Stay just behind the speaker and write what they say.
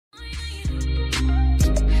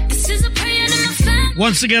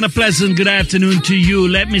Once again, a pleasant good afternoon to you.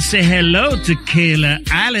 Let me say hello to Kayla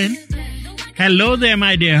Allen. Hello there,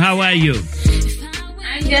 my dear. How are you?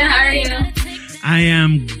 I'm good. How are you? I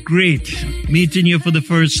am great. Meeting you for the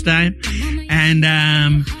first time.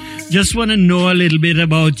 And just want to know a little bit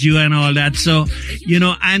about you and all that. So,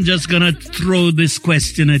 I'm just going to throw this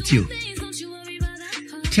question at you.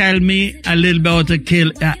 Tell me a little bit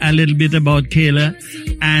about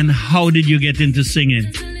Kayla, and how did you get into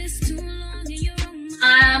singing?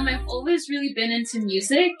 I've always really been into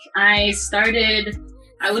music. I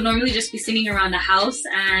would normally just be singing around the house,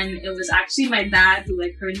 and it was actually my dad who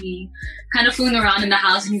heard me kind of fooling around in the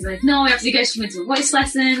house, and he's like, no, we have to get you into voice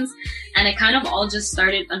lessons. And it kind of all just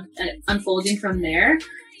started unfolding from there.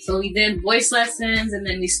 So we did voice lessons, and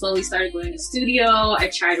then we slowly started going to the studio. I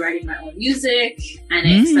tried writing my own music, and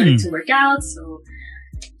it started to work out. So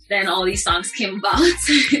then all these songs came about.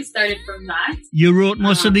 It started from that. You wrote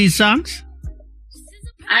most of these songs?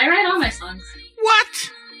 I write all my songs. What?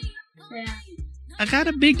 Yeah. I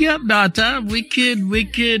gotta big you up, daughter. Wicked.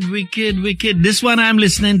 This one I'm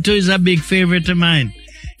listening to is a big favorite of mine.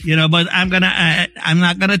 But I'm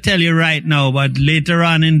not gonna tell you right now, but later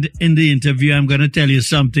on in the interview, I'm gonna tell you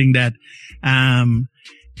something that,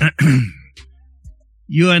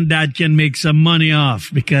 you and Dad can make some money off,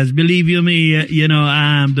 because believe you me,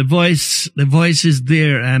 the voice is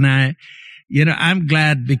there, and I'm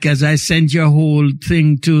glad, because I sent your whole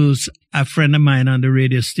thing to a friend of mine on the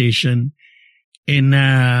radio station in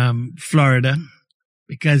Florida,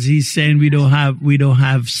 because he's saying we don't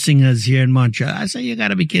have singers here in Monteral. I said, you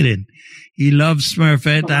gotta be kidding. He loves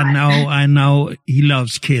Smurfette, and now he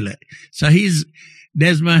loves Kayla. So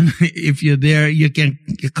Desmond, if you're there, you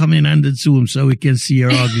come in on the Zoom so we can see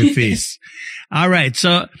your ugly face. All right.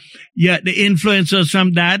 So yeah, the influence was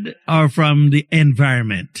from Dad or from the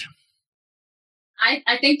environment?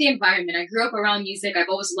 I think the environment. I grew up around music. I've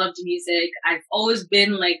always loved music. I've always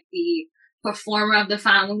been the performer of the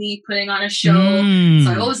family, putting on a show.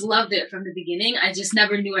 So I always loved it from the beginning. I just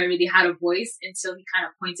never knew I really had a voice until he kind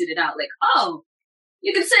of pointed it out. Oh,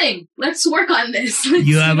 you can sing. Let's work on this.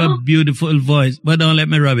 You have a beautiful voice, but don't let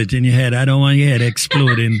me rub it in your head. I don't want your head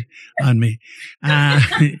exploding on me.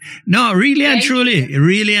 No, really and truly,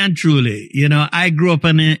 I grew up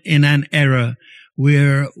in an era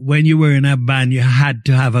where when you were in a band, you had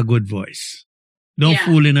to have a good voice. Don't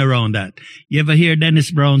fooling around that. You ever hear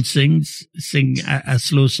Dennis Brown sing a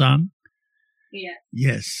slow song? Yeah.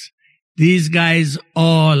 Yes. These guys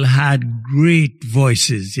all had great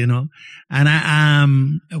voices,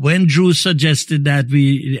 And when Drew suggested that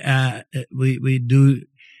we do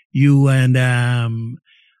you, and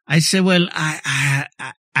I said, well, I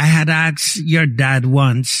had asked your dad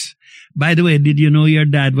once. By the way, did you know your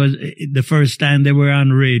dad was, the first time they were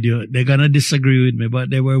on radio, they're going to disagree with me, but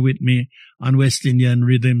they were with me on West Indian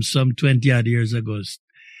Rhythm some 20 odd years ago.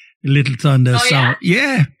 Little Thunder song.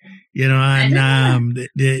 Yeah.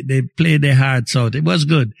 They played their hearts out. It was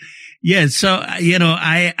good. Yeah. So,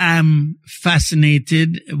 I am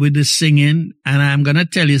fascinated with the singing, and I'm going to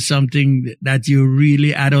tell you something that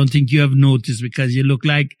I don't think you have noticed, because you look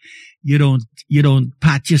like you don't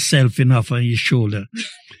pat yourself enough on your shoulder.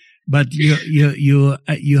 But you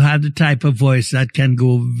have the type of voice that can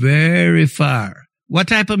go very far. What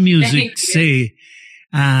type of music, say,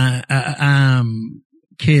 Kayla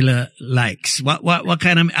likes? What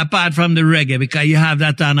kind of, apart from the reggae, because you have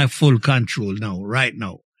that under full control now, right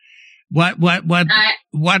now. What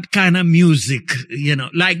kind of music,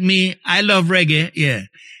 like me, I love reggae, yeah,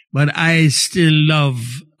 but I still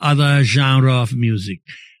love other genre of music.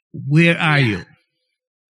 Where are you?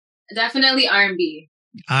 Definitely R&B.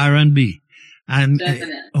 R&B. And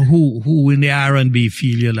who in the R&B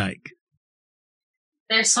feel you like?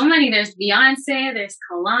 There's so many. There's Beyonce, there's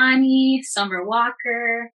Kalani, Summer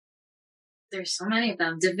Walker. There's so many of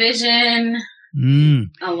them. Division.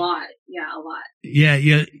 A lot. Yeah, a lot. Yeah,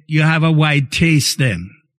 you have a wide taste then.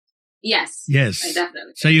 Yes. Yes. I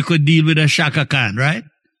definitely. So you could deal with a Shaka Khan, right?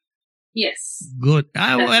 Yes. Good.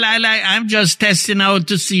 I'm just testing out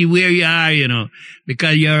to see where you are,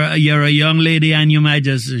 because you're a young lady and you might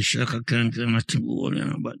just say, Shaka Khan, I'm not too old,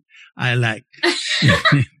 but I like,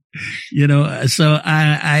 so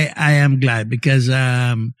I am glad, because, what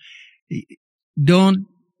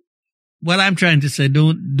I'm trying to say,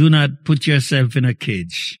 do not put yourself in a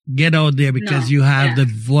cage. Get out there, because you have the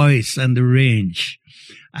voice and the range.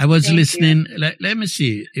 I was listening, let me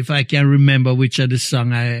see if I can remember which of the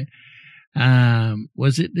song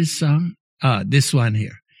was it this song? This one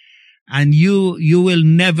here. And you will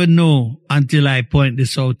never know until I point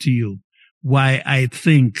this out to you, why I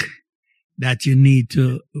think that you need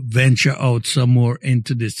to venture out some more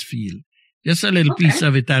into this field. Just a little piece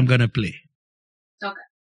of it I'm going to play. Okay.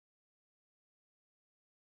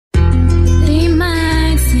 They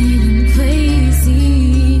might seem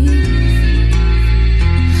crazy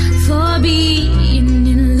for being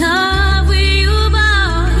in love with you, boy,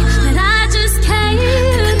 but I just can't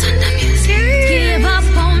give up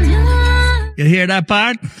on you. You hear that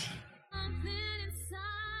part?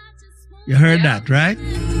 You heard that, right?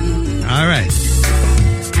 All right.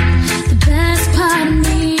 The best part of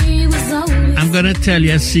me was always I'm going to tell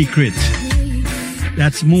you a secret.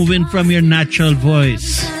 That's moving from your natural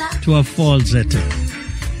voice to a falsetto,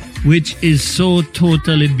 which is so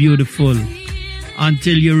totally beautiful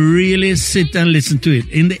until you really sit and listen to it.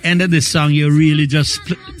 In the end of the song, you really just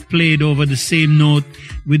played over the same note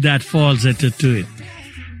with that falsetto to it.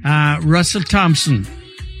 Russell Thompson,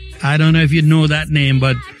 I don't know if you know that name,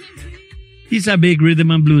 but he's a big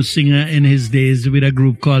rhythm and blues singer in his days with a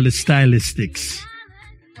group called the Stylistics.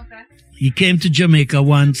 Okay. He came to Jamaica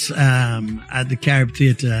once at the Carib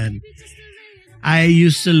Theatre, and I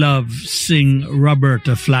used to love sing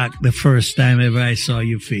Roberta Flack the first time ever I saw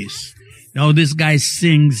your face. Now this guy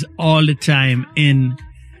sings all the time in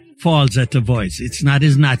falsetto voice. It's not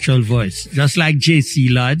his natural voice. Just like J.C.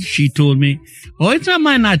 Lodge, she told me, oh, it's not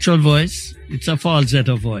my natural voice. It's a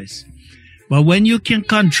falsetto voice. But when you can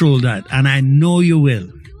control that, and I know you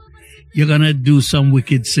will, you're going to do some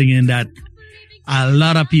wicked singing that a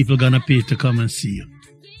lot of people going to pay to come and see you.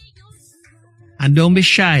 And don't be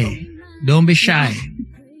shy. Don't be shy.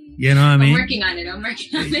 You know what I mean? I'm working on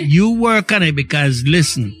it. You work on it because,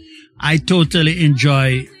 listen, I totally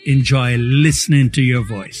enjoy listening to your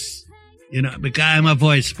voice. You know, because I'm a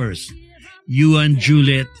voice person. You and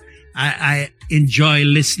Juliet, I enjoy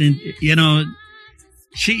listening. You know,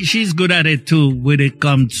 she's good at it too when it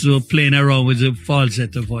comes to playing around with the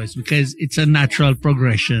falsetto voice, because it's a natural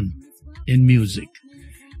progression in music.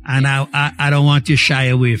 And I don't want you to shy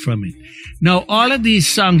away from it. Now, all of these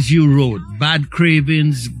songs you wrote, Bad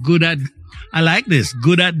Cravings, I like this,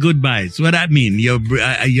 Good at Goodbyes. What that mean? You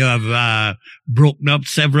have broken up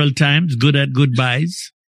several times, Good at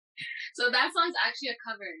Goodbyes? So that song's actually a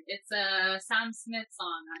cover. It's a Sam Smith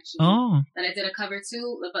song, actually. Oh. That I did a cover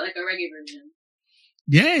to, but like a reggae version.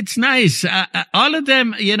 Yeah, it's nice. All of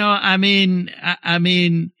them, you know, I mean,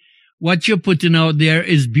 what you're putting out there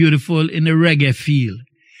is beautiful in the reggae feel.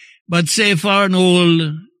 But say for an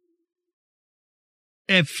old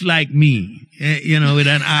F like me, you know, with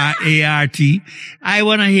an R-A-R-T, I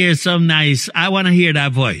want to hear I want to hear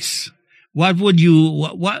that voice. What would you,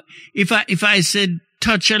 if I said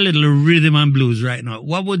touch a little rhythm and blues right now,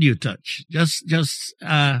 what would you touch? Just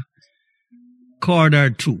a chord or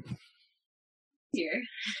two. Here.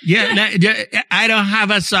 Yeah, I don't have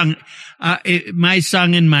a song. My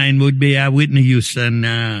song in mind would be Whitney Houston,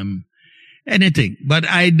 anything. But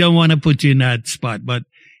I don't want to put you in that spot. But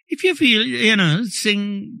if you feel, you know,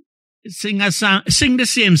 sing a song, sing the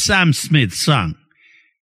same Sam Smith song.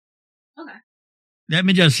 Okay. Let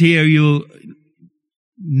me just hear you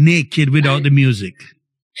naked without the music.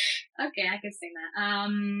 Okay, I can sing that.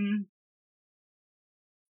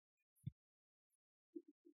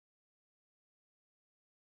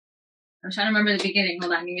 I'm trying to remember the beginning.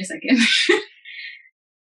 Hold on, give me a second.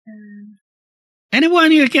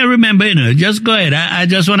 Anyone you can remember, you know, just go ahead. I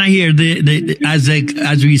just want to hear the as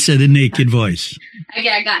we said, the naked voice. Okay,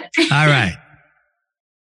 I got it. All right.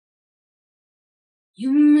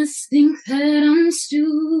 You must think that I'm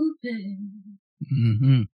stupid.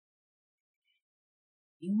 Mm-hmm.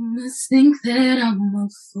 You must think that I'm a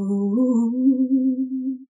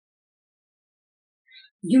fool.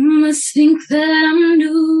 You must think that I'm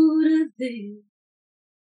new to this.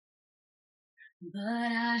 But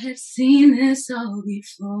I have seen this all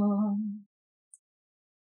before.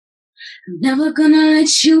 I'm never gonna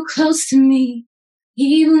let you close to me,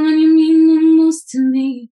 even when you mean the most to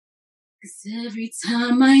me. 'Cause every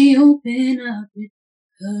time I open up, it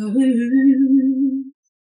hurts.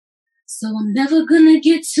 So I'm never gonna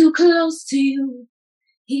get too close to you,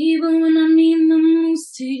 even when I mean the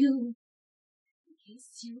most to you. In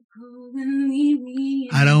case you go and leave me.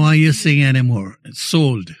 I don't want you to sing anymore. It's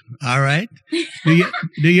sold. All right.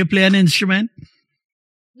 Do you play an instrument?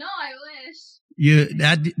 No, I wish.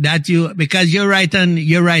 Because you're right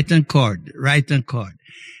on chord,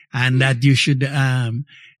 and that you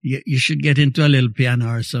should get into a little piano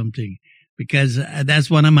or something, because that's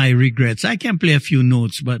one of my regrets. I can play a few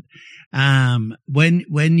notes, but when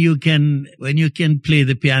you can play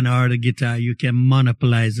the piano or the guitar, you can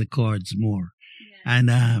monopolize the chords more. Yeah.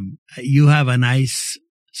 And you have a nice,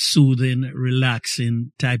 soothing,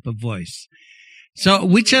 relaxing type of voice. So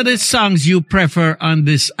which are the songs you prefer on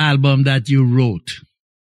this album that you wrote?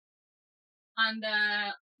 on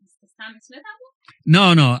the Sam Smith album?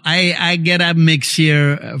 No. I get a mix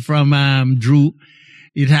here from Drew.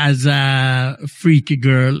 It has Freaky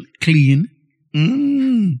Girl, Clean.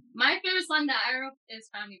 My favorite song that I wrote is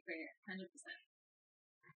Family Prayer, 100%.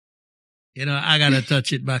 You know, I gotta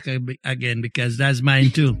touch it back again because that's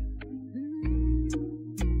mine too.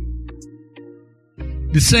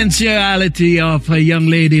 The sensuality of a young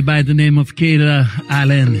lady by the name of Kayla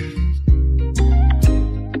Allen.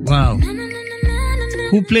 Wow.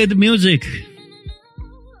 Who played the music?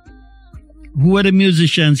 Who are the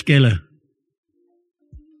musicians, Kayla?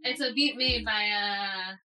 It's a beat made by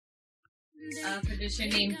a producer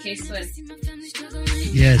named K Swift.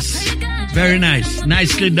 Yes. Very nice.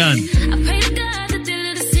 Nicely done. I pray to God that they'll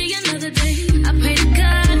let us see another day. I pray to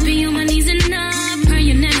God, be on my knees and I'm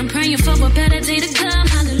praying and I'm praying for a better day to come.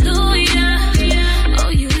 Hallelujah. Oh,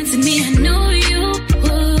 you answered me, I knew you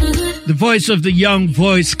would. The voice of the young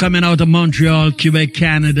voice coming out of Montreal, Quebec,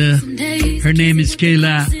 Canada. Her name is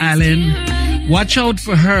Kayla Allen. Watch out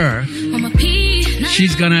for her.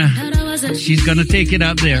 She's gonna take it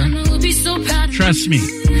up there. Trust me.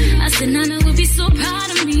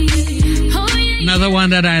 Another one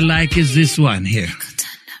that I like is this one here.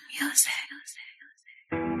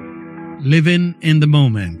 Living in the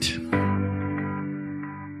Moment.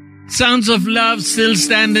 Sounds of Love still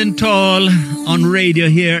standing tall on radio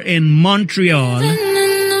here in Montreal.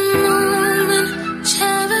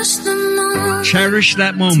 Cherish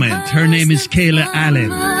that moment. Her name is Kayla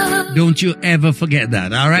Allen. Don't you ever forget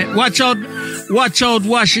that, all right? Watch out,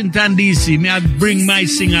 Washington, D.C. May I bring my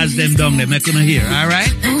singers them down there. Make gonna hear, all right?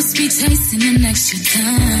 Most be chasing an extra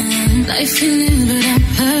time. Life you live without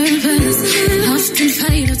purpose. Often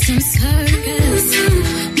fatal to circus.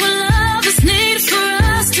 What love is needed for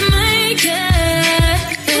us to make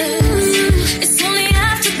it. It's only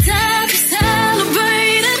after death we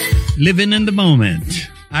celebrate it. Living in the moment.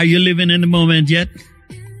 Are you living in the moment yet?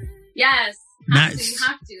 Yes. Nice. You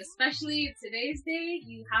have to, especially today's day.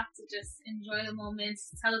 You have to just enjoy the moments,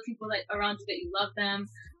 tell the people like around you that you love them,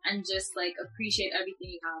 and just like appreciate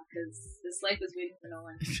everything you have because this life is waiting for no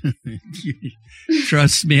one.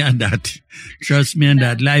 Trust me on that. Trust me on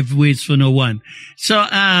that. Life waits for no one. So,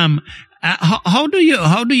 how do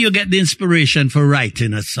you get the inspiration for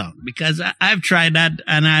writing a song? Because I've tried that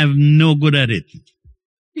and I'm no good at it.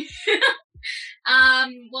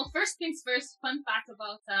 Well, first things first, fun fact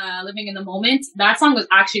about Living in the Moment. That song was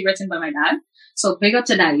actually written by my dad. So big up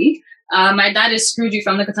to Daddy. My dad is Scroogey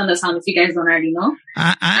from the Katanda Sound, if you guys don't already know.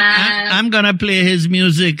 I'm going to play his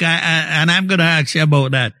music and I'm going to ask you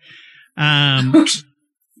about that.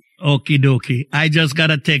 Okie dokie. I just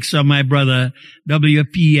got a text from my brother,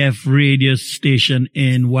 WPF radio station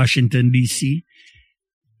in Washington, D.C.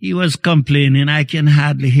 He was complaining, I can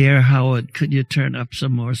hardly hear Howard. Could you turn up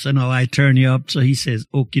some more? So now I turn you up. So he says,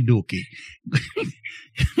 okie dokie.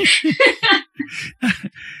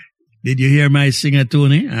 Did you hear my singer,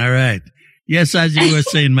 Tony? All right. Yes, as you were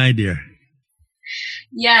saying, my dear.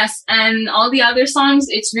 Yes, and all the other songs,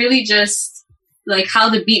 it's really just like how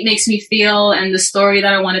the beat makes me feel and the story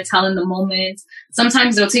that I want to tell in the moment.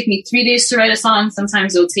 Sometimes it'll take me 3 days to write a song.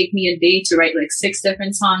 Sometimes it'll take me a day to write like 6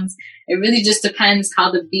 different songs. It really just depends how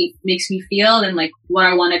the beat makes me feel and like what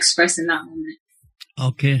I want to express in that moment.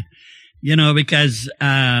 Okay. You know, because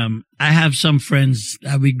I have some friends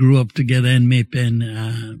that we grew up together in Maypen,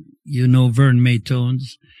 Vern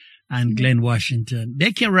Maytones and Glenn Washington.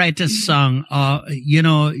 They can write a song or,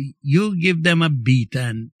 you give them a beat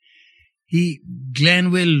and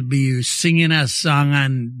Glenn will be singing a song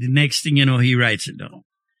and the next thing you know, he writes it down.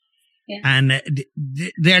 Yeah. And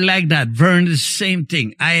they're like that. Vern, the same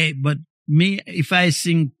thing. But me, if I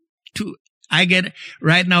sing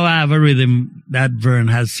right now I have a rhythm that Vern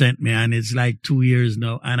has sent me and it's like 2 years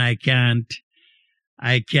now and I can't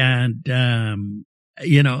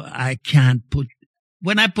put,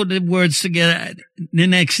 when I put the words together, the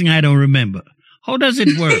next thing I don't remember. How does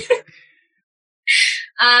it work?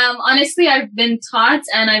 Honestly, I've been taught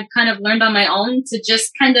and I've kind of learned on my own to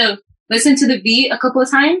just kind of listen to the beat a couple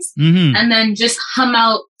of times and then just hum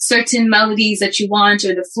out certain melodies that you want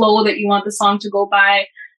or the flow that you want the song to go by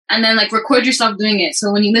and then like record yourself doing it.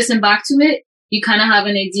 So when you listen back to it, you kind of have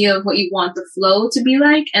an idea of what you want the flow to be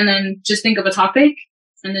like and then just think of a topic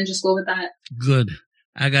and then just go with that. Good.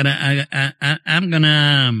 I'm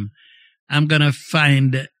gonna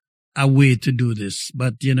find a way to do this,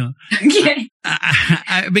 but okay.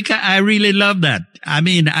 Because I really love that. I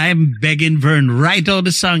mean, I'm begging Vern, write out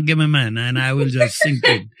the song, give me man, and I will just sing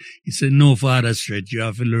it. He said, no farther stretch. You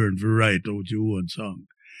have to learn to write out your own song.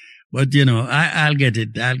 But I'll get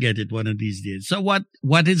it. I'll get it one of these days. So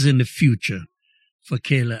what is in the future for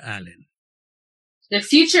Kayla Allen? the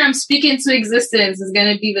future I'm speaking to existence is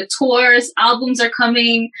going to be the tours. Albums are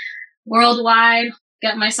coming worldwide.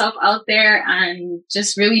 Get myself out there and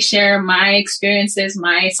just really share my experiences,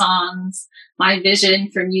 my songs, my vision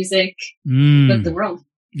for music with the world.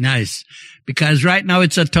 Nice. Because right now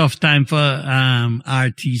it's a tough time for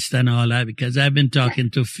artists and all that, because I've been talking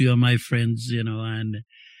to a few of my friends, and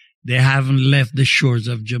they haven't left the shores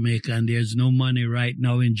of Jamaica, and there's no money right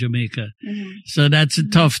now in Jamaica. Mm-hmm. So that's a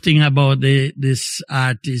tough thing about this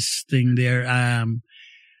artist thing there.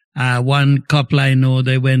 One couple I know,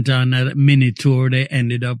 they went on a mini tour. They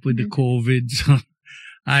ended up with the COVID. So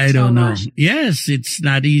I don't know. Yes, it's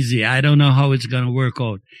not easy. I don't know how it's going to work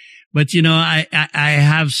out. But, I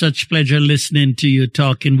have such pleasure listening to you,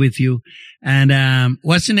 talking with you. And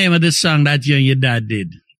what's the name of the song that you and your dad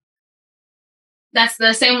did? That's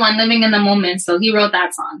the same one, Living in the Moment. So he wrote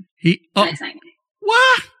that song. I sang it.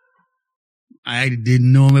 What? I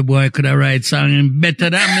didn't know my boy could have write song better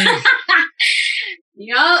than me.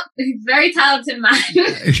 Yup. He's very talented man.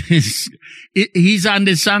 He's on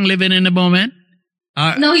this song, Living in the Moment?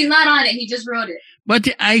 No, he's not on it. He just wrote it. But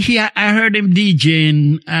I heard him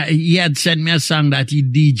DJing. He had sent me a song that he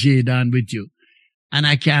DJ'd on with you. And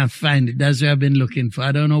I can't find it. That's what I've been looking for.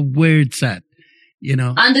 I don't know where it's at.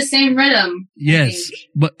 On the same rhythm. Yes,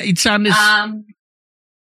 but it's on this.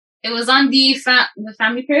 It was on the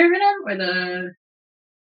family prayer rhythm or the.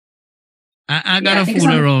 I gotta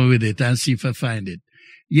fool around with it and see if I find it.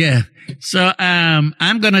 Yeah. So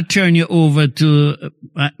I'm gonna turn you over to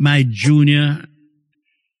my junior.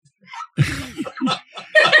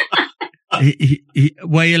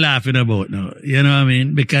 What are you laughing about now? You know what I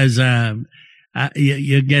mean? Because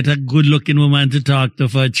you get a good-looking woman to talk to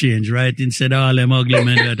for a change, right? Instead of all them ugly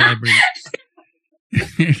men that I bring.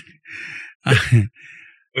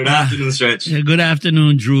 Good afternoon, Stretch. Good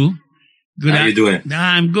afternoon, Drew. How you doing?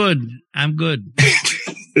 I'm good. I'm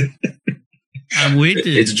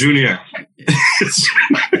waiting. It's Junior.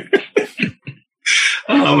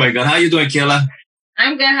 Oh my God. How you doing, Kayla?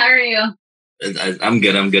 I'm good. How are you? I'm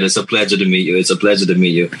good. It's a pleasure to meet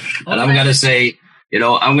you. And I'm going to say,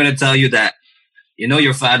 I'm going to tell you that,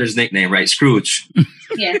 your father's nickname, right? Scrooge.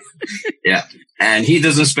 Yes. Yeah. And he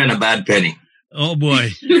doesn't spend a bad penny. Oh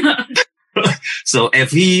boy. So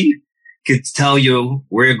if he could tell you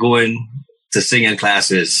we're going to singing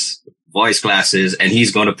classes, voice classes, and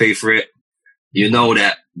he's going to pay for it,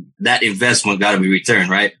 that investment got to be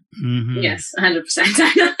returned, right? Mm-hmm. Yes,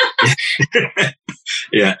 100%.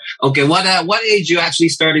 Yeah. Okay. What age you actually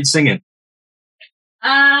started singing?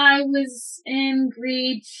 I was in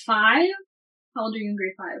grade 5. How old are you in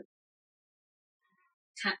grade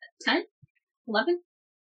 5? 10? 11?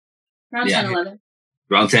 Around 10, 11.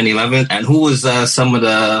 Around 10, 11. And who was some of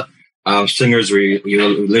the singers you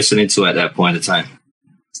were listening to at that point in time?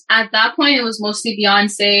 At that point, it was mostly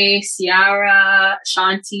Beyonce, Ciara,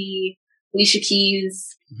 Shanti, Alicia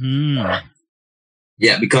Keys. Mm.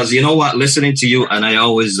 Yeah, because you know what? Listening to you, and I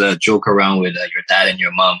always joke around with your dad and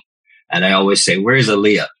your mom, and I always say, "Where's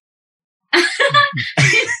Aaliyah?"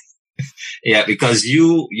 Yeah, because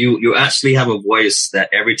you actually have a voice that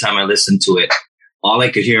every time I listen to it, all I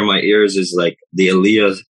could hear in my ears is like the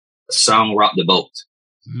Aaliyah song "Rock the Boat."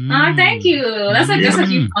 Oh, thank you. That's a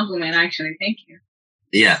huge compliment, actually. Thank you.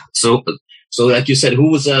 Yeah. So like you said, who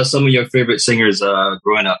was some of your favorite singers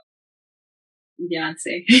growing up?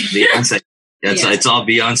 Beyonce. It's all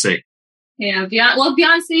Beyonce. Yeah.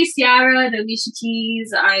 Beyonce, Ciara, the Alicia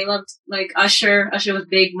Keys. I loved Usher. Usher was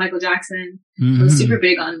big. Michael Jackson. I was super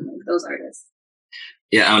big on those artists.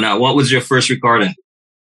 Yeah. Now, what was your first recording?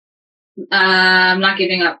 Not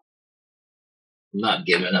Giving Up. Not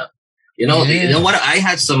Giving Up. You know what? I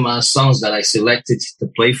had some songs that I selected to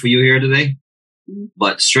play for you here today,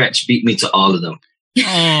 but Stretch beat me to all of them.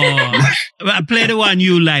 Oh, play the one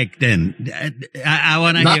you like then. I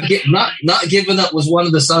want to Not Giving Up was one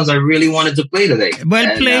of the songs I really wanted to play today.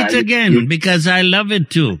 Well, play it again because I love it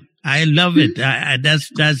too. I love it. That's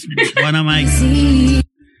one of my.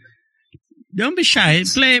 Don't be shy.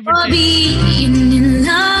 Play everything. Being in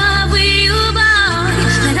love with you, boy,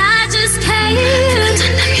 but I just can't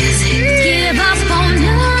give up on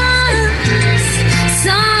us.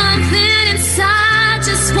 Something inside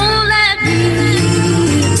just won't let me.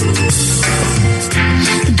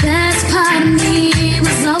 The best part of me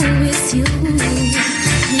was always you.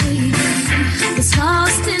 Was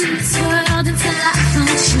lost in this world until I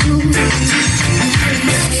found you.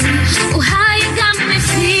 Oh, how you got me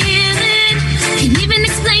feeling. Can't even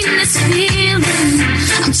explain this feeling.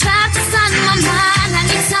 I'm trapped inside my mind. I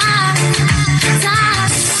need time,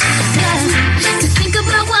 yeah, to think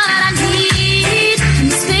about what I need. In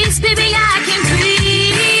space, baby, I can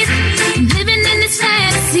breathe. I'm living in this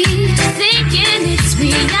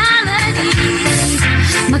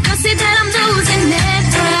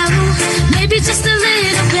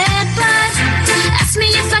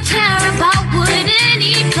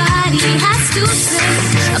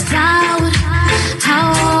about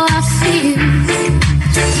how I feel.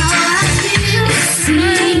 It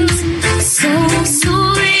seems so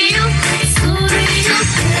surreal, baby.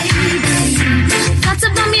 Thoughts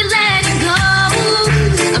about me letting go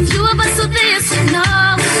of you, but so this you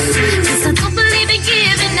know. 'Cause I don't believe in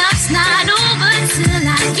giving up's not over till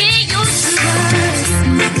I get your trust.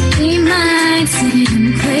 They might say I'm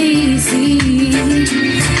crazy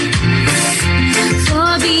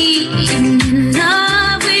for being in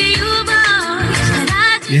love with you, boy. But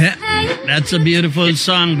I just That's a beautiful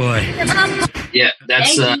song, boy. Yeah,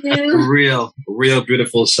 that's a you. real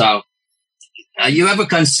beautiful song. You ever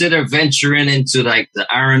consider venturing into like the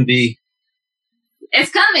R&B?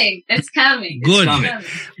 It's coming. It's coming. Good. It's coming.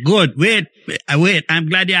 Good. Wait. I'm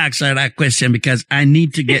glad you asked her that question because I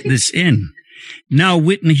need to get this in. Now,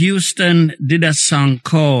 Whitney Houston did a song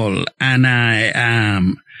called, and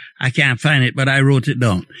I can't find it, but I wrote it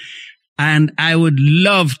down. And I would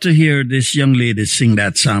love to hear this young lady sing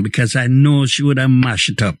that song because I know she would have mashed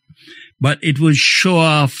it up. But it would show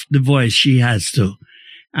off the voice she has too.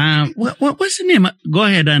 What's the name? Go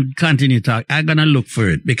ahead and continue talk. I'm gonna look for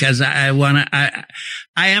it because I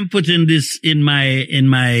am putting this in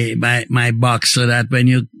my box so that when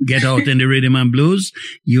you get out in the rhythm and blues,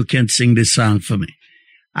 you can sing this song for me.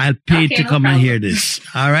 I'll pay to come and hear this.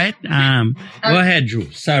 All right. Go ahead,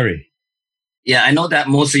 Drew. Sorry. Yeah, I know that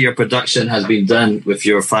most of your production has been done with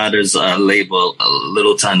your father's label,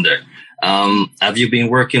 Little Thunder. Have you been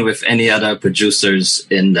working with any other producers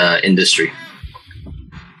in the industry?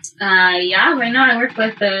 Yeah, right now I work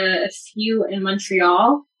with a few in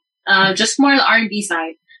Montreal. Just more the R&B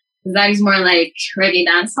side. That is more like reggae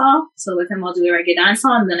dancehall. So with him, I'll do a reggae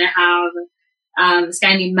dancehall. And then I have this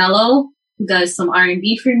guy named Mello who does some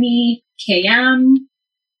R&B for me. KM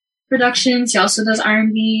Productions. He also does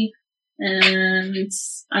R&B. And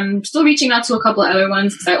I'm still reaching out to a couple of other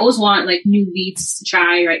ones because I always want like new beats to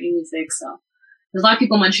try, write new music. So there's a lot of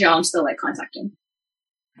people in Montreal I'm still like contacting.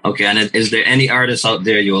 Okay, and is there any artists out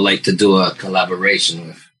there you would like to do a collaboration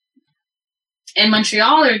with? In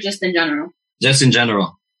Montreal or just in general? Just in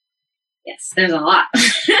general. Yes, there's a lot.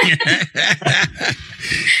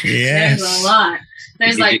 Yes. There's a lot.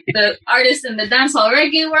 There's like the artists in the dancehall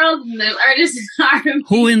reggae world and the artists in R&B.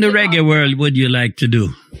 Who in the reggae world would you like to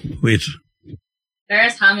do with?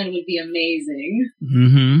 Ferris Hammond would be amazing.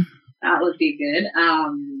 Mm-hmm. That would be good.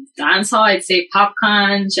 Dancehall, I'd say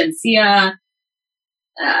Popcorn, Shensia.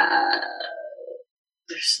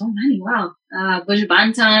 There's so many. Wow. Bush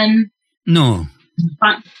Banton. No.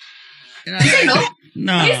 You say no?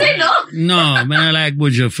 No. You say no? No, man, I like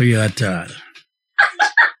Buju for you at all.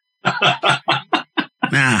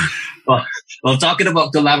 Nah. Well, talking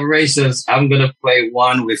about collaborations, I'm going to play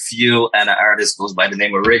one with you and an artist goes by the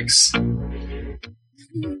name of Riggs.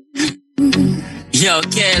 Yo,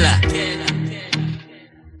 Kayla.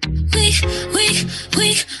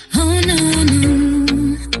 Wait, oh no.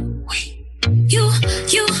 You,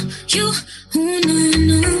 oh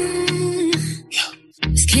no.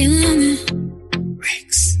 It's Kayla Allen.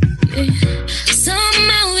 Riggs. Yeah.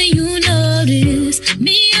 Somehow when you notice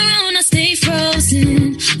me around, I stay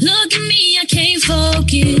frozen. Look at me, I can't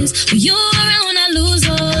focus. When you're around, I lose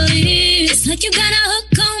all this. It's like you got a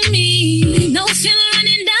hook on me. No feeling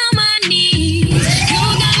running down my knees. You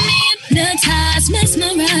got me hypnotized,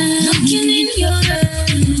 mesmerized. Looking in your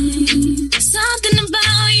eyes. Something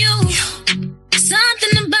about you.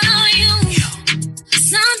 Something about you.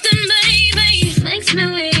 Something, baby. Makes me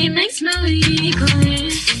weak.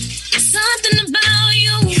 Something about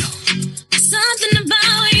you. Something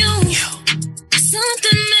about you.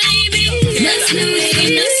 Something, baby. Makes me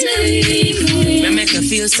weak. Me make her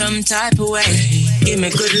feel some type of way. Give me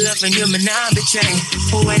good love and you may not betray.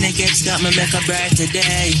 But when it gets stuck, me make her bright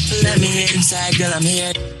today. Let me inside, girl, I'm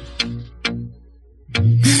here.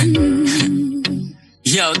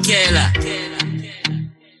 Yo, Kayla.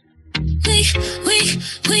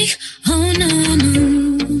 Wait, oh no.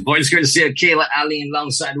 Voice courtesy of Kayla Allen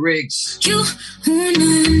alongside Riggs. You, oh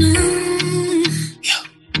no.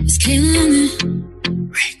 It's Kayla Allen.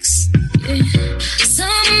 Riggs. Yeah.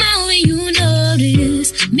 Somehow when you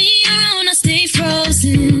notice me around, I stay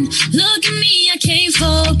frozen. Look at me, I can't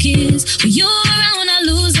focus. When you're around, I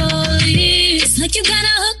lose all this. It's like you got a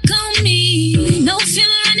hook on me. No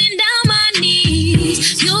feeling running down my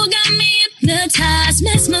knees. You got me hypnotized,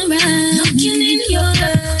 mesmerized. Looking in your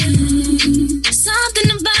eyes.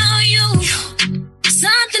 Something about you.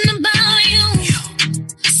 Something about you.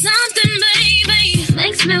 Something, baby.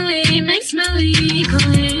 Makes me weak. Oh,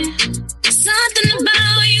 yeah. Something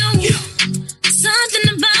about you. Something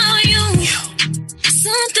about you.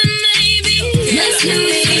 Something, baby. Makes me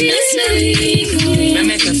weak. Me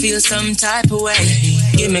make her feel some type of way.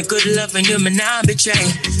 Give me good love and you may not betray.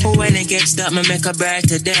 When it gets dark, me make a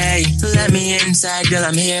brighter day. Let me inside, girl,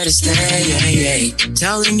 I'm here to stay.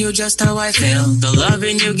 Telling you just how I feel. The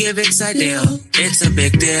loving you give, it's ideal. It's a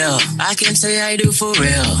big deal. I can say I do for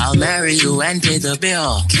real. I'll marry you and pay the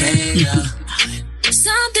bill. Kayla.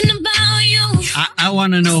 Something about you. I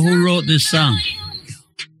want to know who wrote this song.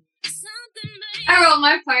 I wrote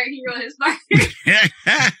my part. He wrote his part.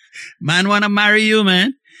 Man want to marry you,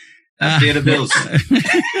 man. And pay the bills.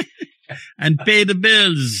 And pay the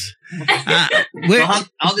bills. So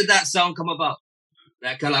how did that song come about?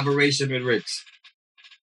 That collaboration with Riggs?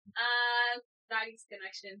 Daddy's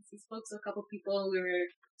connections. He spoke to a couple people. We were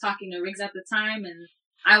talking to Riggs at the time, and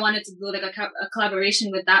I wanted to do like a collaboration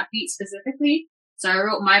with that beat specifically. So I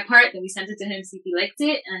wrote my part, then we sent it to him, see if he liked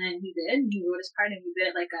it, and then he did. He wrote his part, and we did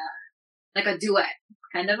it like a duet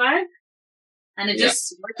kind of vibe, and it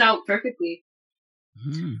just worked out perfectly.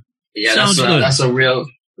 Mm. Yeah, that's a real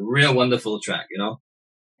wonderful track, you know.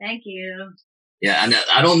 Thank you. Yeah, and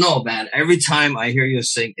I don't know, man. Every time I hear you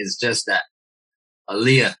sing, it's just that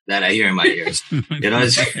Aaliyah that I hear in my ears. You know,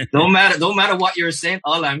 it's, no matter what you're saying,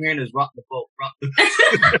 all I'm hearing is rock the boat, rock the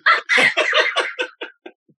boat.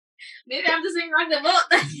 Maybe I'm just saying rock the boat.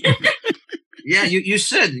 Yeah, you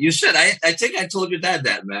should. I think I told your dad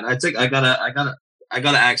that, man. I think I gotta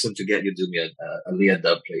ask him to get you to do me a Aaliyah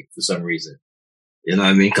dub plate for some reason. You know what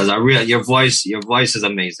I mean? Because your voice is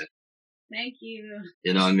amazing. Thank you.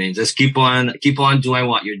 You know what I mean? Just keep on doing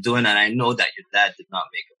what you're doing, and I know that your dad did not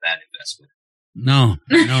make a bad investment. No,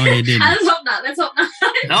 he didn't. Let's hope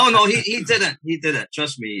not. No, he didn't. He didn't.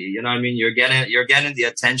 Trust me. You know what I mean? You're getting the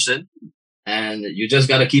attention, and you just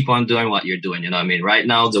got to keep on doing what you're doing. You know what I mean? Right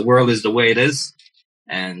now, the world is the way it is,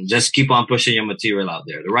 and just keep on pushing your material out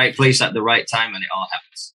there. The right place at the right time, and it all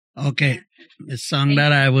happens. Okay. The song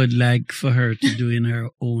that I would like for her to do in her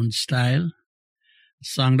own style, a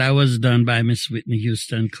song that was done by Miss Whitney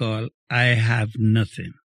Houston called I Have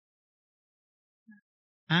Nothing.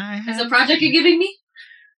 Is a project you're giving me?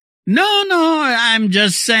 No, I'm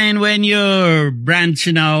just saying when you're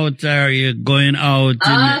branching out or you're going out,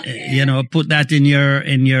 put that in your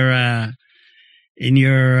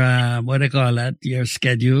what do you call that? Your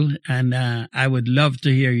schedule. And I would love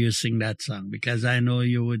to hear you sing that song because I know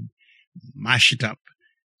you would mash it up,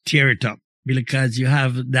 tear it up, because you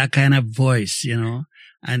have that kind of voice, you know.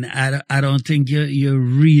 And I don't think you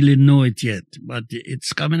really know it yet, but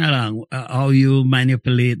it's coming along. How you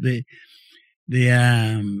manipulate the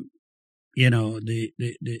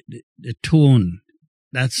tone.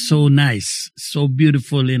 That's so nice, so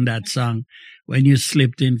beautiful in that song. When you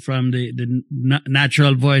slipped in from the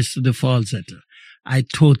natural voice to the falsetto, I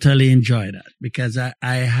totally enjoy that because I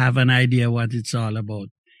have an idea what it's all about.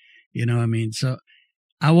 You know what I mean? So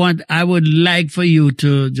I would like for you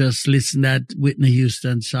to just listen to that Whitney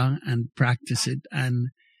Houston song and practice it and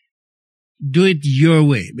do it your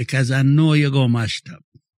way because I know you're going to mash it up.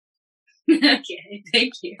 Okay,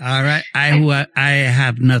 thank you. All right. I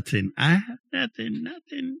have nothing. I have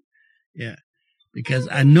nothing. Yeah. Because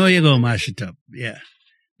I know you're going to mash it up. Yeah.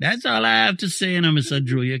 That's all I have to say, Mr.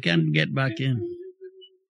 Drew. You can get back in.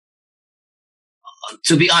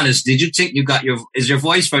 To be honest, did you think is your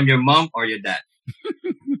voice from your mom or your dad?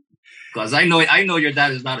 Because I know your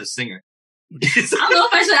dad is not a singer. I don't know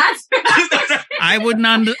if I should answer. I would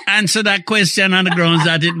not answer that question on the grounds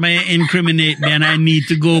that it may incriminate me and I need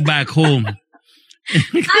to go back home. I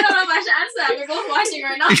don't know if I should answer that. We're both watching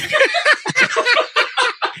right now.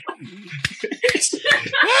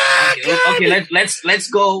 Okay, let's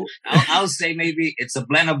go. I'll say maybe it's a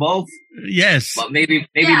blend of both. Yes, but maybe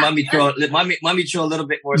mommy throw a little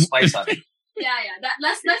bit more spice on it. Yeah.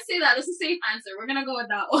 Let's say that. That's a safe answer. We're gonna go with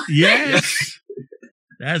that one. Yes.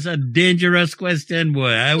 That's a dangerous question,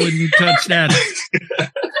 boy. I wouldn't touch that.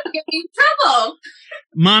 Get me in trouble.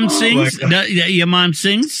 Mom sings? Your mom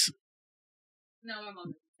sings? No, my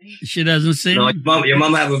mom doesn't. She doesn't sing? No, your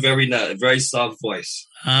mom have a very soft voice.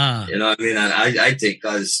 Ah. You know what I mean? And I think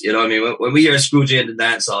because, you know what I mean, when we hear Scrooge in the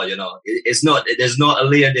dance hall, you know, there's no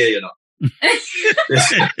Aaliyah there, you know.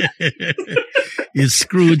 It's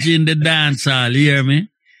Scrooge in the dance hall, you hear me?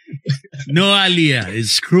 No Aaliyah,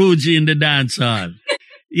 it's Scrooge in the dance hall.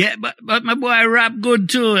 Yeah, but my boy rap good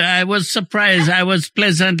too. I was surprised. I was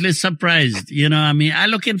pleasantly surprised. You know what I mean? I'm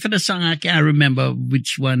looking for the song. I can't remember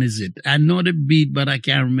which one is it. I know the beat, but I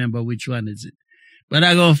can't remember which one is it. But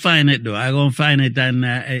I'm going to find it though. I'm going to find it and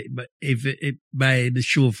if by the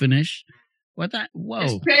show finish. Whoa.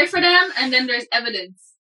 There's prayer for them and then there's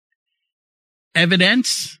evidence.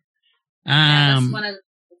 Evidence? Yeah, that's one of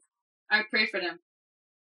I pray for them.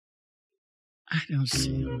 I don't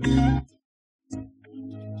see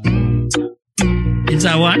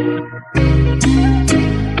What's that one?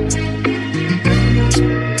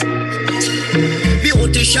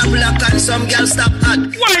 Beauty shop lock and some girls stop hot.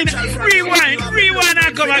 Rewind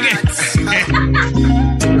and come again.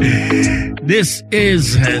 This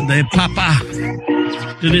is the papa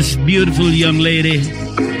to this beautiful young lady.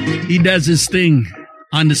 He does his thing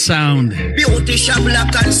on the sound. Beauty shop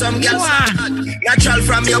lock and some girls stop hot. Natural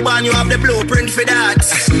from your band, you have the blueprint for that.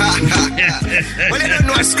 Well, you don't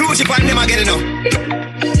know a screw chip on them again, you know.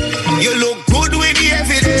 You look good with the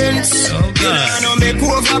evidence. Oh, God. You know, make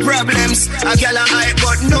over problems. A girl a hype,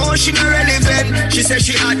 but no, she not relevant. She says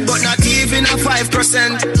she hot, but not even a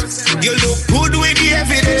 5%. You look good with the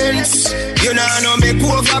evidence. You know, make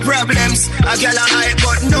over problems. A girl a hype,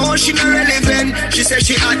 but no, she not relevant. She says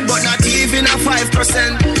she hot, but not even a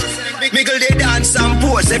 5%. Miggle they dance and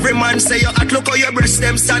pose. Every man say you hot, look how your breast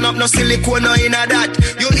them stand up. No silicone, no inna that.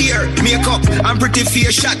 You hear, makeup and pretty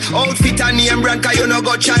face shot. Outfit and name brand, cause you no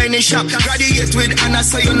go Chinese shop. Graduate with Anna,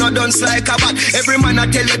 so you no dance like a bat. Every man I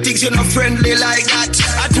tell you things, you no friendly like that.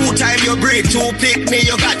 A 2-time you breed, 2 pick me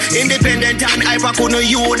you got. Independent and hyper, couldn't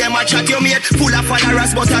you them a chat. You made full of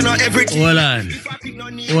followers, but I know everything.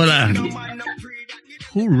 Hold on.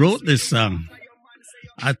 Who wrote this song?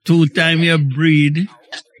 A 2-time you breed.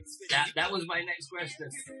 That was my next question.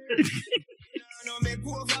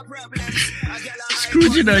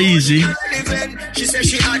 Scrooge it easy. She says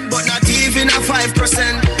she hot, but not even a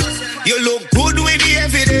 5%. You look good with the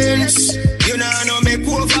evidence. You know, make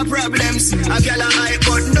over problems. A girl a hype,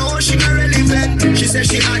 but no, she not relevant. She says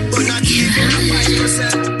she hot, but not even a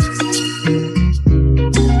 5%.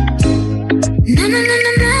 No, no, no,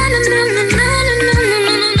 no, no, no, no, no, no,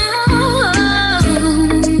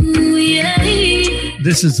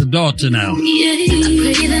 This is the daughter now. yeah. I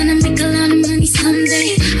pray that I make a lot of money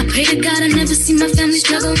someday. I pray to God I never see my family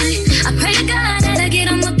struggle, man. I pray to God that I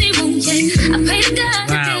get on what they want, yeah. I pray to God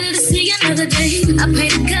that they live to see another day. I pray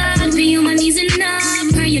to God, be on my knees and I'm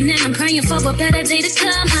praying and I'm praying for a better day to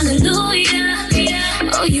come. Hallelujah.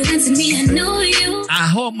 Oh, you answered me, I knew you. I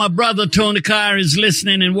hope my brother Tony Carr is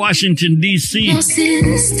listening in Washington, D.C.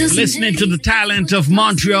 Listening to the talent of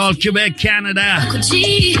Montreal, Quebec, Canada.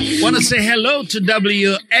 Want to say hello to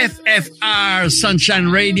WFFR Sunshine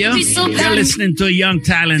Radio. You're listening to a young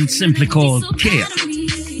talent simply called Kayla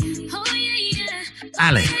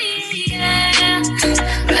Allen.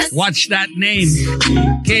 Watch that name,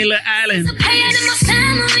 Kayla Allen.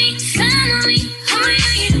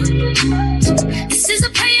 This is a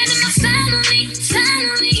prayer to my family.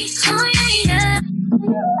 Oh yeah.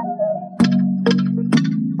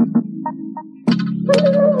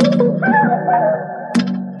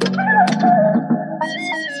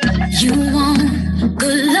 You want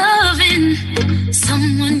good loving,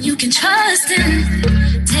 someone you can trust in.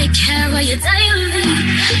 Take care of your daily.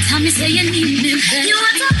 Tell me, say you need me. You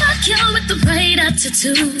want to fuck you with the right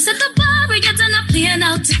attitude. Set the bar where you're done, playing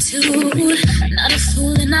altitude. Not a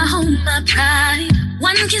fool and I hold my pride.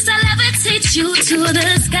 One kiss I'll levitate you to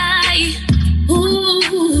the sky.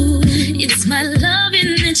 Ooh, it's my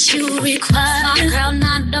loving that you require. Girl,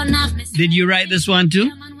 not don't have me. Did you write this one too,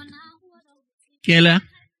 Kayla?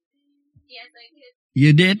 Yes, I did.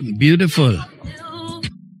 You did? Beautiful.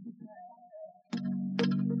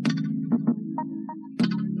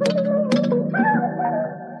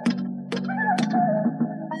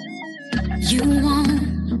 You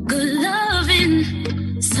want good loving,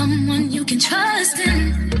 someone you can trust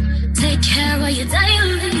in. Take care of your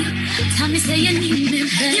daily. Tell me, say you need me.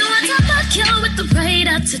 You want to fuck you with the right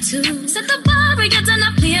attitude. Set the bar where you're done,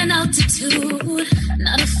 playing altitude.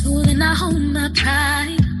 Not a fool and I hold my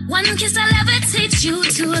pride. One kiss I'll levitate you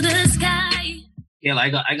to the sky.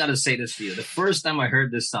 Kayla, I gotta say this to you. The first time I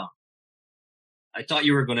heard this song, I thought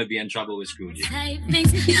you were gonna be in trouble with Scrooge. Why?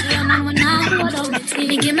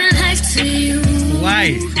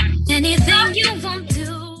 Anything you want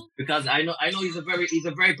to. Because I know he's a very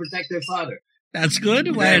protective father. That's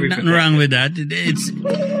good. Why? Very Nothing wrong with that. It's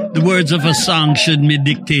the words of a song shouldn't be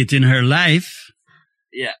dictating her life.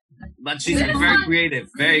 Yeah. But she's very creative.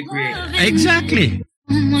 Exactly.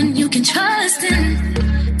 Someone you can trust in.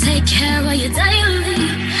 Take care of your daily.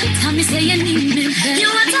 Tell me, say you need me. You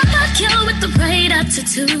want to fuck you with the right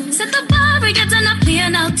attitude. Set the bar where you're done,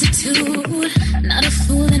 playing altitude. Not a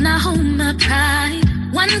fool and I hold my pride.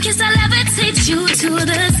 One kiss I'll levitate you to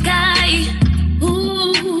the sky.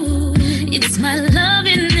 Ooh, it's my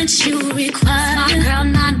loving that you require. My girl,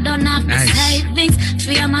 not don't have to say things.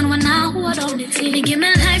 For your man when I hold on it till you give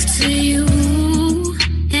me life to you.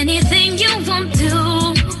 Anything you want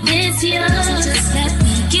to, it's yours. Just let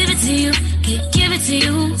me give it to you. Give it to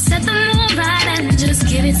you. Set the moon right and just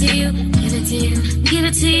just give it to you, give it to you, give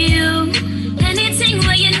it to you. Anything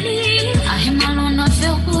where you need, I him alone, not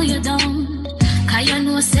feel who you don't. Cause you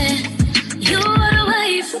know, say, you are the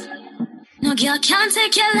wife. No girl can't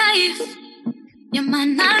take your life. Your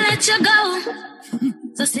man not let you go.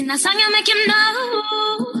 So sing a song and make him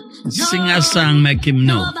know. Sing a song, make him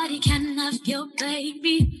know. Nobody can love your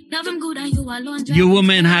baby. Love him good and you alone. You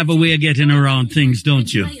women have a way of getting around things,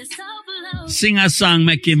 don't you? Sing a song,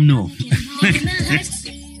 make him know.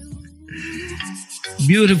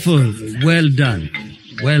 Beautiful. Well done.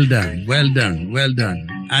 Well done. Well done. Well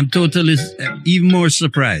done. I'm totally even more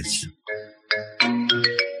surprised.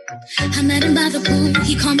 I met him by the pool,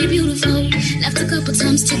 he called me beautiful. Left a couple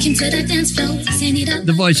times, took him to the dance floor.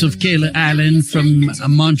 The voice of Kayla Allen from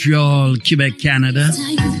Monteral, Quebec, Canada.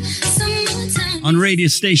 On radio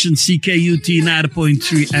station CKUT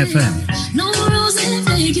 90.3 FM. No rules and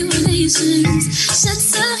regulations.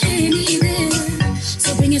 Shut up anywhere.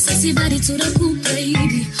 So bring your sexy body to the pool,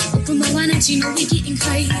 baby. Open my wine and you know we getting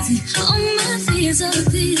crazy. All my fears are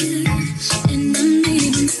there, and I'm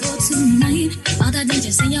leaving for tonight. All that they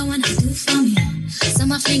just say you wanna do for me.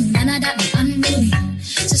 Some of thing none of that be unruly.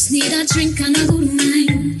 Just need a drink and a good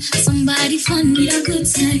wine. Somebody fun, need a good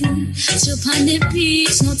time. Jump on the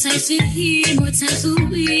beach, no time for here, more time for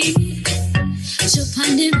we. Jump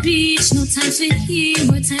on the beach, no time for here,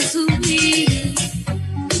 more time for we.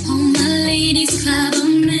 All my ladies, club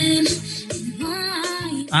on men.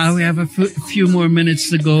 We have a few more minutes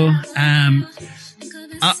to go.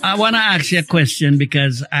 I want to ask you a question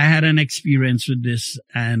because I had an experience with this,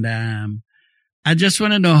 and I just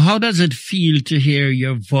want to know, how does it feel to hear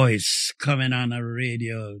your voice coming on a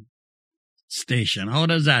radio station? How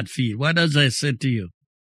does that feel? What does that say to you?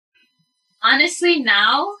 Honestly,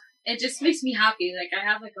 now it just makes me happy. Like, I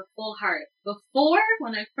have like a full heart. Before,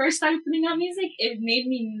 when I first started putting out music, it made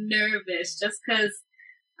me nervous just because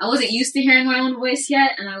I wasn't used to hearing my own voice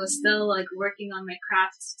yet, and I was still like working on my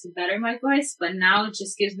craft to better my voice. But now it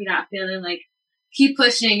just gives me that feeling like, keep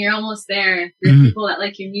pushing, you're almost there. There are people that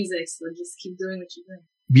like your music, so just keep doing what you're doing.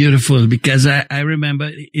 Beautiful, because I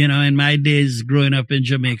remember, in my days growing up in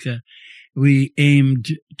Jamaica, we aimed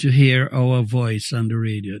to hear our voice on the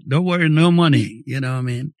radio. Don't worry, no money, you know what I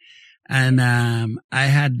mean? And I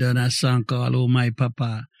had done a song called Oh My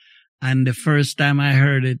Papa. And the first time I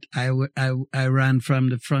heard it, I ran from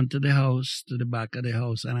the front of the house to the back of the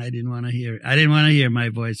house, and I didn't want to hear it. I didn't want to hear my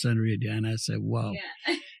voice on radio. And I said, wow.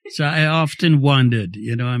 Yeah. So I often wondered,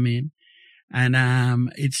 you know what I mean? And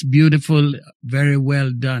it's beautiful, very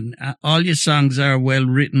well done. All your songs are well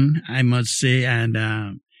written, I must say. And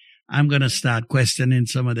I'm going to start questioning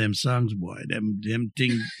some of them songs, boy. Them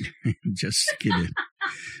things, just kidding.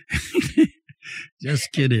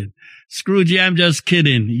 Just kidding. Scroogey, I'm just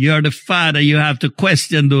kidding. You're the father. You have to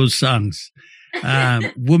question those songs.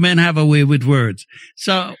 Women have a way with words.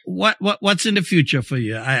 So what's in the future for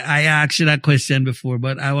you? I asked you that question before,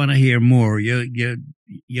 but I want to hear more. You're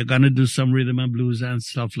going to do some rhythm and blues and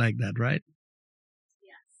stuff like that, right?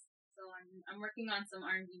 Yes. So I'm working on some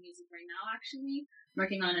R&B music right now, actually. I'm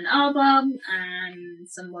working on an album and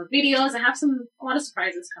some more videos. I have a lot of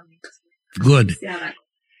surprises coming. Good. See how that goes.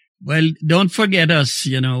 Well, don't forget us,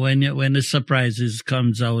 when the surprises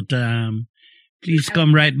comes out, please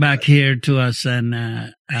come right back here to us.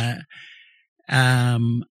 And,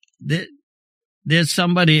 there's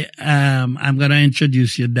somebody, I'm going to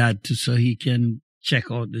introduce your dad to, so he can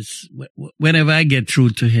check out this whenever I get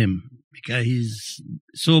through to him, because he's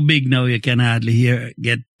so big now you can hardly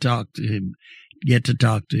get to talk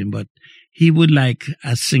to him, but he would like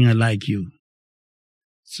a singer like you.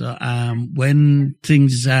 So, when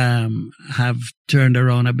things, have turned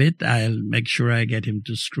around a bit, I'll make sure I get him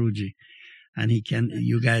to Scroogey and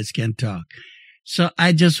you guys can talk. So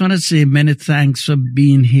I just want to say many thanks for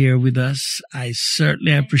being here with us. I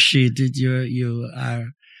certainly appreciate it. You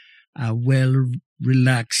are a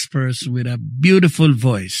well-relaxed person with a beautiful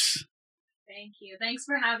voice. Thank you. Thanks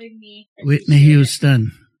for having me. Whitney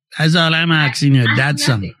Houston. That's all I'm asking you. That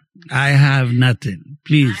song. I have nothing.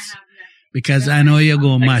 Please. Because I know you're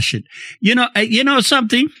going to mash it. You know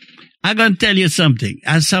something? I'm going to tell you something.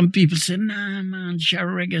 As some people say, nah, man, she's a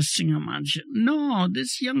reggae singer, man. No,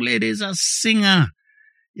 this young lady is a singer.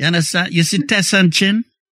 You understand? You see Tess and Chin?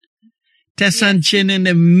 Tess and Chin, in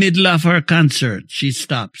the middle of her concert, she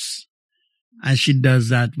stops. And she does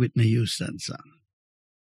that Whitney Houston song.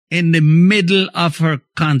 In the middle of her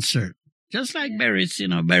concert. Just like Barris,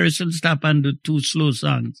 Barris will stop and do 2 slow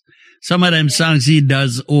songs. Some of them songs he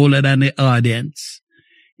does older than the audience.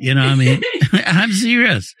 You know what I mean? I'm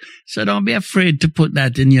serious. So don't be afraid to put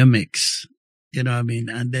that in your mix. You know what I mean?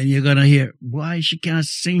 And then you're going to hear, why she can't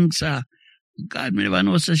sing, sir? God, me never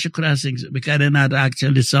know such a crossing because they're not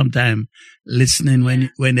actually sometime listening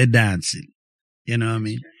when they're dancing. You know what I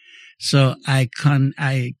mean? So I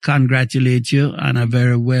congratulate you on a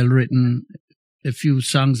very well written, a few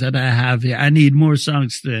songs that I have here. I need more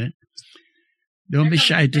songs today. Don't be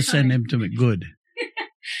shy to send them to me. Good.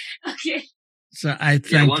 Okay. So I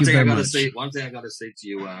thank you very much. One thing I gotta say to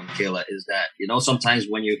you, Kayla, is that, sometimes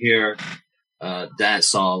when you hear a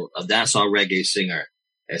dancehall reggae singer,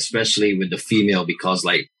 especially with the female, because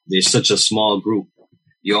like there's such a small group,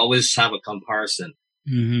 you always have a comparison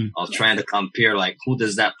of trying to compare, like, who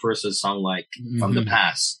does that person sound like from the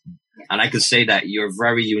past? And I could say that you're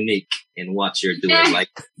very unique in what you're doing. Like,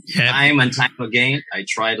 time and time again, I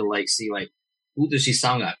try to like see like, who does she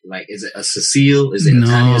sound like? Like, is it a Cecile? Is it a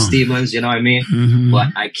Tanya Stevens? You know what I mean? But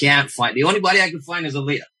I can't find, the only body I can find is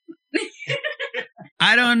Aaliyah.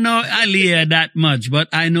 I don't know Aaliyah that much, but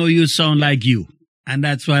I know you sound like you. And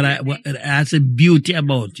that's that's a beauty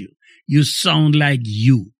about you. You sound like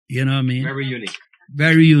you. You know what I mean? Very unique.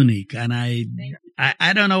 Very unique. And I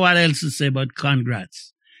don't know what else to say, but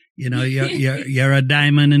congrats. You're a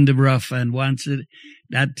diamond in the rough. And once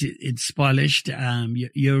it's polished,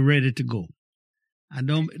 you're ready to go. And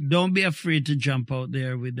don't be afraid to jump out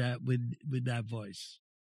there with that voice.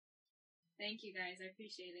 Thank you guys. I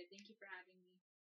appreciate it. Thank you for having me.